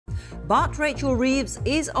But Rachel Reeves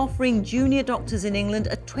is offering junior doctors in England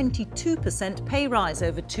a 22% pay rise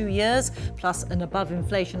over 2 years, plus an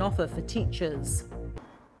above-inflation offer for teachers.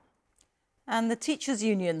 And the Teachers'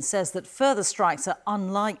 Union says that further strikes are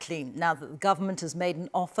unlikely now that the government has made an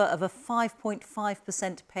offer of a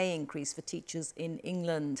 5.5% pay increase for teachers in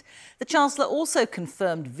England. The Chancellor also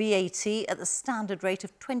confirmed VAT at the standard rate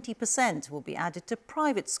of 20% will be added to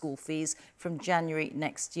private school fees from January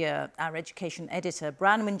next year. Our education editor,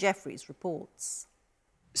 Branwen Jeffries, reports.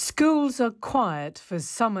 Schools are quiet for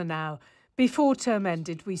summer now. Before term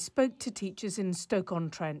ended, we spoke to teachers in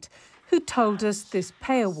Stoke-on-Trent who told us this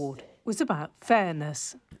pay award was about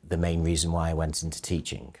fairness. The main reason why I went into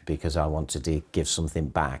teaching, because I wanted to give something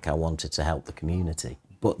back. I wanted to help the community.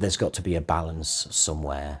 But there's got to be a balance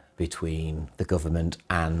somewhere between the government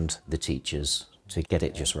and the teachers to get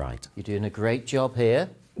it just right. You're doing a great job here.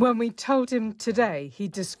 When we told him today, he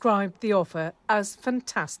described the offer as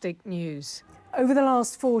fantastic news. Over the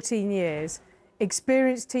last 14 years,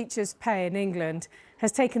 experienced teachers' pay in England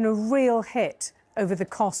has taken a real hit over the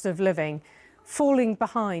cost of living, falling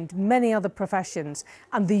behind many other professions,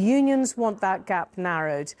 and the unions want that gap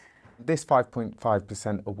narrowed. This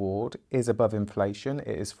 5.5% award is above inflation.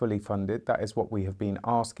 It is fully funded. That is what we have been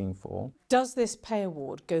asking for. Does this pay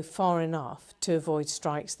award go far enough to avoid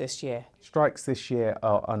strikes this year? Strikes this year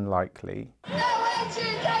are unlikely. No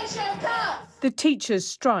education cuts! The teachers'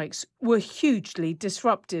 strikes were hugely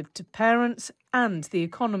disruptive to parents and the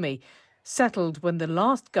economy, settled when the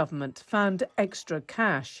last government found extra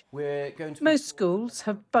cash. Most schools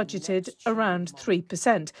have budgeted around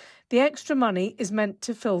 3%. The extra money is meant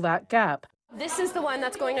to fill that gap. This is the one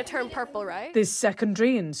that's going to turn purple, right? This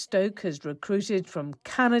secondary in Stoke has recruited from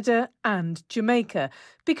Canada and Jamaica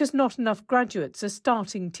because not enough graduates are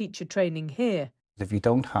starting teacher training here. If you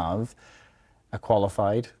don't have a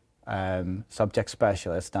qualified subject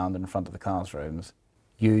specialist standing in front of the classrooms,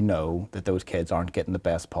 you know that those kids aren't getting the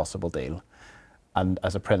best possible deal. And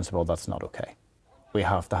as a principal, that's not okay. We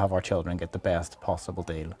have to have our children get the best possible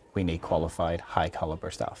deal. We need qualified,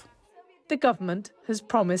 high-calibre staff. The government has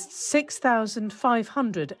promised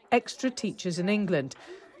 6,500 extra teachers in England.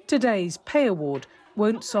 Today's pay award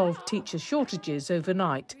won't solve teacher shortages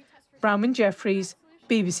overnight. Branwen Jeffries,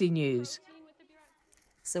 BBC News.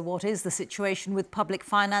 So what is the situation with public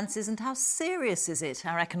finances and how serious is it?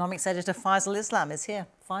 Our economics editor Faisal Islam is here.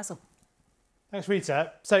 Faisal. Thanks,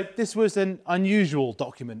 Rita. So this was an unusual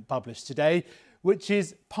document published today, which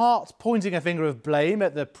is part pointing a finger of blame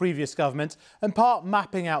at the previous government and part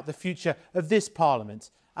mapping out the future of this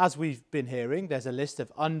Parliament. As we've been hearing, there's a list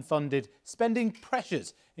of unfunded spending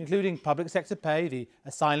pressures, including public sector pay, the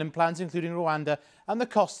asylum plans, including Rwanda, and the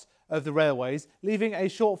cost of the railways, leaving a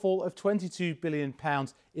shortfall of £22 billion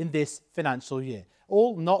in this financial year.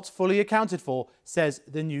 All not fully accounted for, says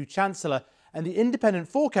the new Chancellor. And the independent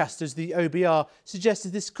forecasters, the OBR,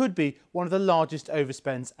 suggested this could be one of the largest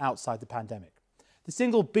overspends outside the pandemic. The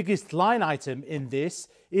single biggest line item in this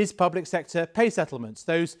is public sector pay settlements.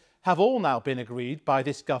 Those have all now been agreed by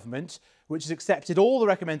this government, which has accepted all the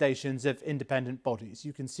recommendations of independent bodies.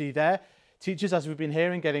 You can see there, teachers, as we've been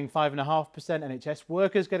hearing, getting 5.5%, NHS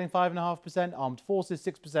workers getting 5.5%, armed forces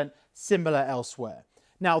 6%, similar elsewhere.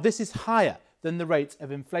 Now, this is higher than the rate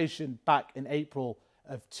of inflation back in April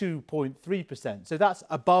of 2.3%. So that's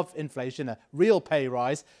above inflation, a real pay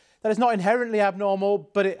rise. That is not inherently abnormal,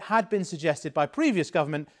 but it had been suggested by previous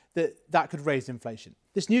government that that could raise inflation.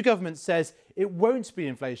 This new government says it won't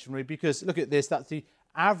be inflationary because, look at this, that's the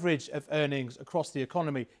average of earnings across the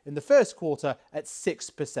economy in the first quarter at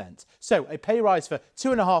 6%. So a pay rise for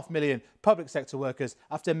 2.5 million public sector workers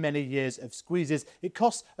after many years of squeezes. It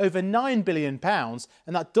costs over £9 billion,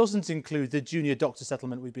 and that doesn't include the junior doctor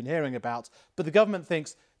settlement we've been hearing about. But the government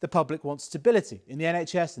thinks the public wants stability in the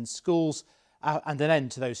NHS and schools and an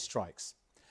end to those strikes.